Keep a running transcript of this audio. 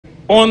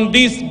On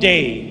this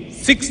day,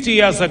 60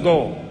 years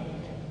ago,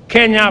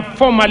 Kenya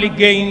formally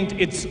gained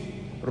its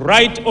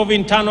right of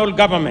internal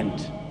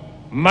government,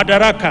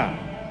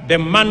 Madaraka, the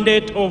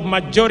mandate of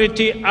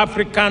majority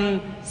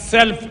African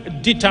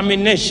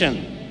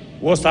self-determination,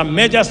 was a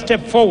major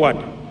step forward.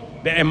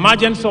 The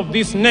emergence of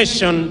this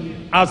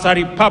nation as a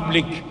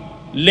republic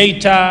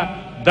later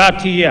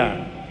that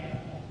year.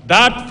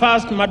 That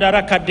first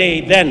Madaraka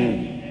Day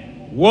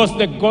then was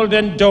the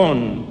golden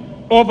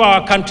dawn of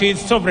our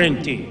country's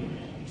sovereignty,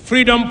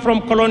 freedom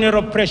from colonial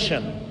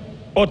oppression,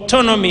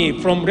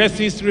 autonomy from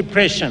racist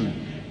repression,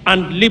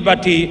 and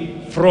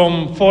liberty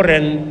from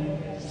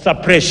foreign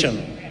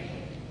suppression.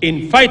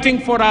 In fighting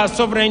for our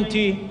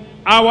sovereignty,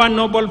 our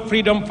noble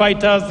freedom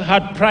fighters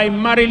had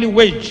primarily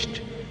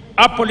waged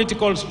a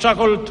political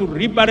struggle to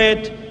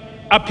liberate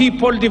a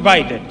people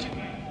divided,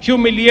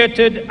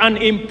 humiliated, and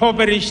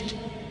impoverished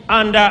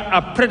under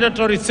a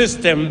predatory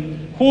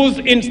system whose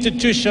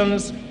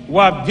institutions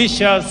were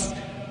vicious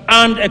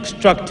and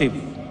extractive.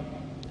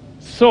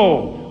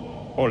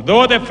 So,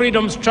 although the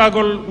freedom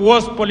struggle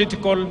was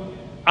political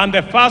and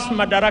the first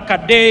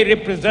Madaraka Day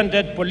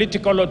represented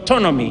political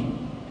autonomy,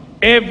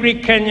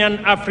 every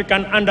Kenyan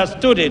African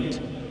understood it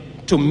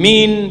to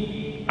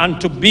mean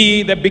and to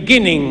be the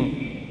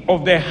beginning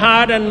of the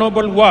hard and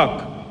noble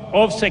work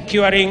of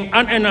securing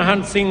and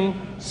enhancing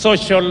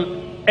social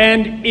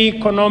and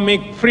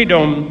economic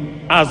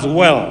freedom as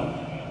well.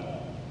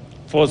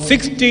 For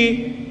 6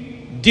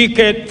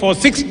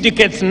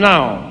 decades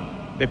now,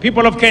 the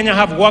people of Kenya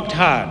have worked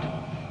hard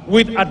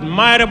with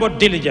admirable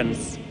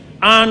diligence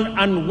and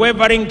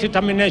unwavering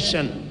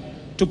determination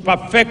to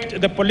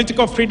perfect the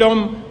political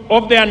freedom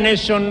of their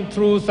nation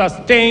through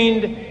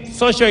sustained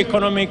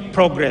socio-economic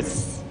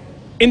progress.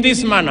 In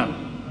this manner,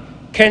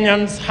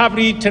 Kenyans have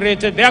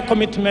reiterated their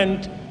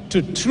commitment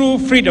to true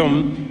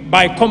freedom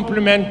by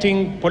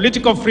complementing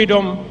political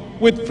freedom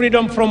with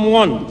freedom from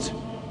want,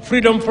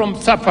 freedom from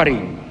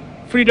suffering,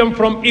 freedom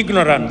from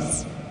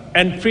ignorance,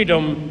 and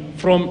freedom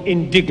from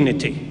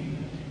indignity.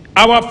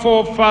 Our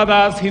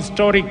forefathers'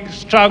 historic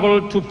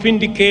struggle to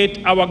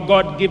vindicate our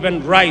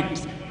God-given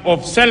rights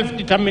of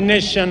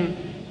self-determination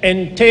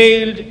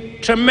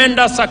entailed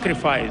tremendous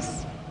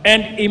sacrifice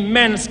and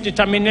immense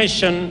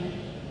determination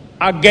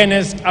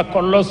against a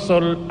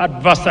colossal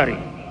adversary.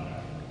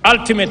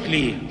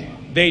 Ultimately,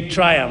 they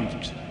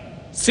triumphed.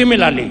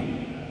 Similarly,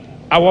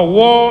 our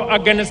war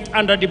against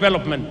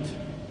underdevelopment,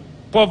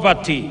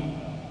 poverty,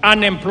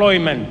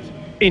 unemployment,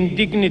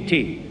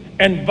 indignity,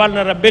 and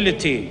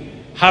vulnerability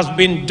has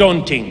been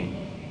daunting.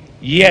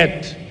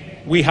 Yet,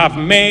 we have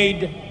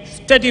made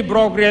steady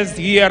progress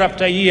year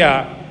after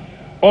year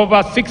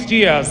over 60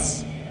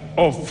 years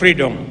of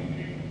freedom.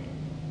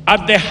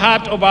 At the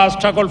heart of our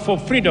struggle for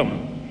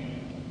freedom,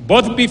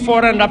 both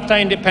before and after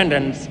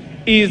independence,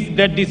 is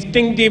the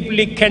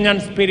distinctively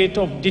Kenyan spirit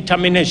of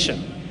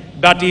determination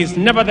that is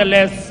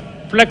nevertheless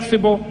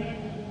flexible,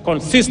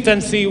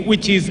 consistency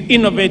which is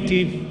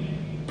innovative,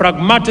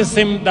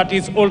 pragmatism that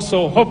is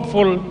also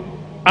hopeful,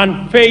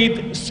 and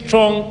faith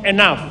strong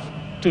enough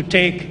to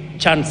take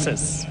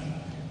chances.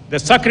 The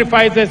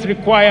sacrifices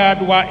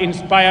required were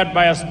inspired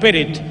by a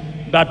spirit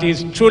that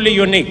is truly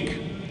unique,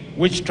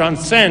 which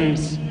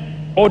transcends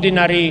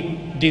ordinary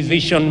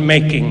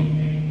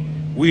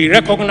decision-making. We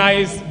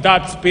recognize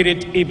that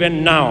spirit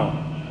even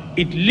now.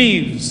 It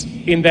lives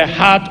in the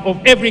heart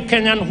of every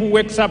Kenyan who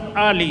wakes up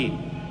early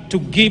to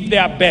give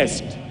their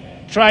best,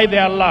 try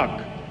their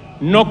luck,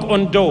 knock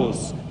on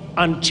doors,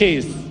 and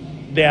chase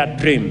their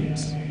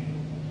dreams.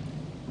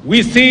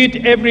 We see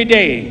it every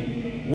day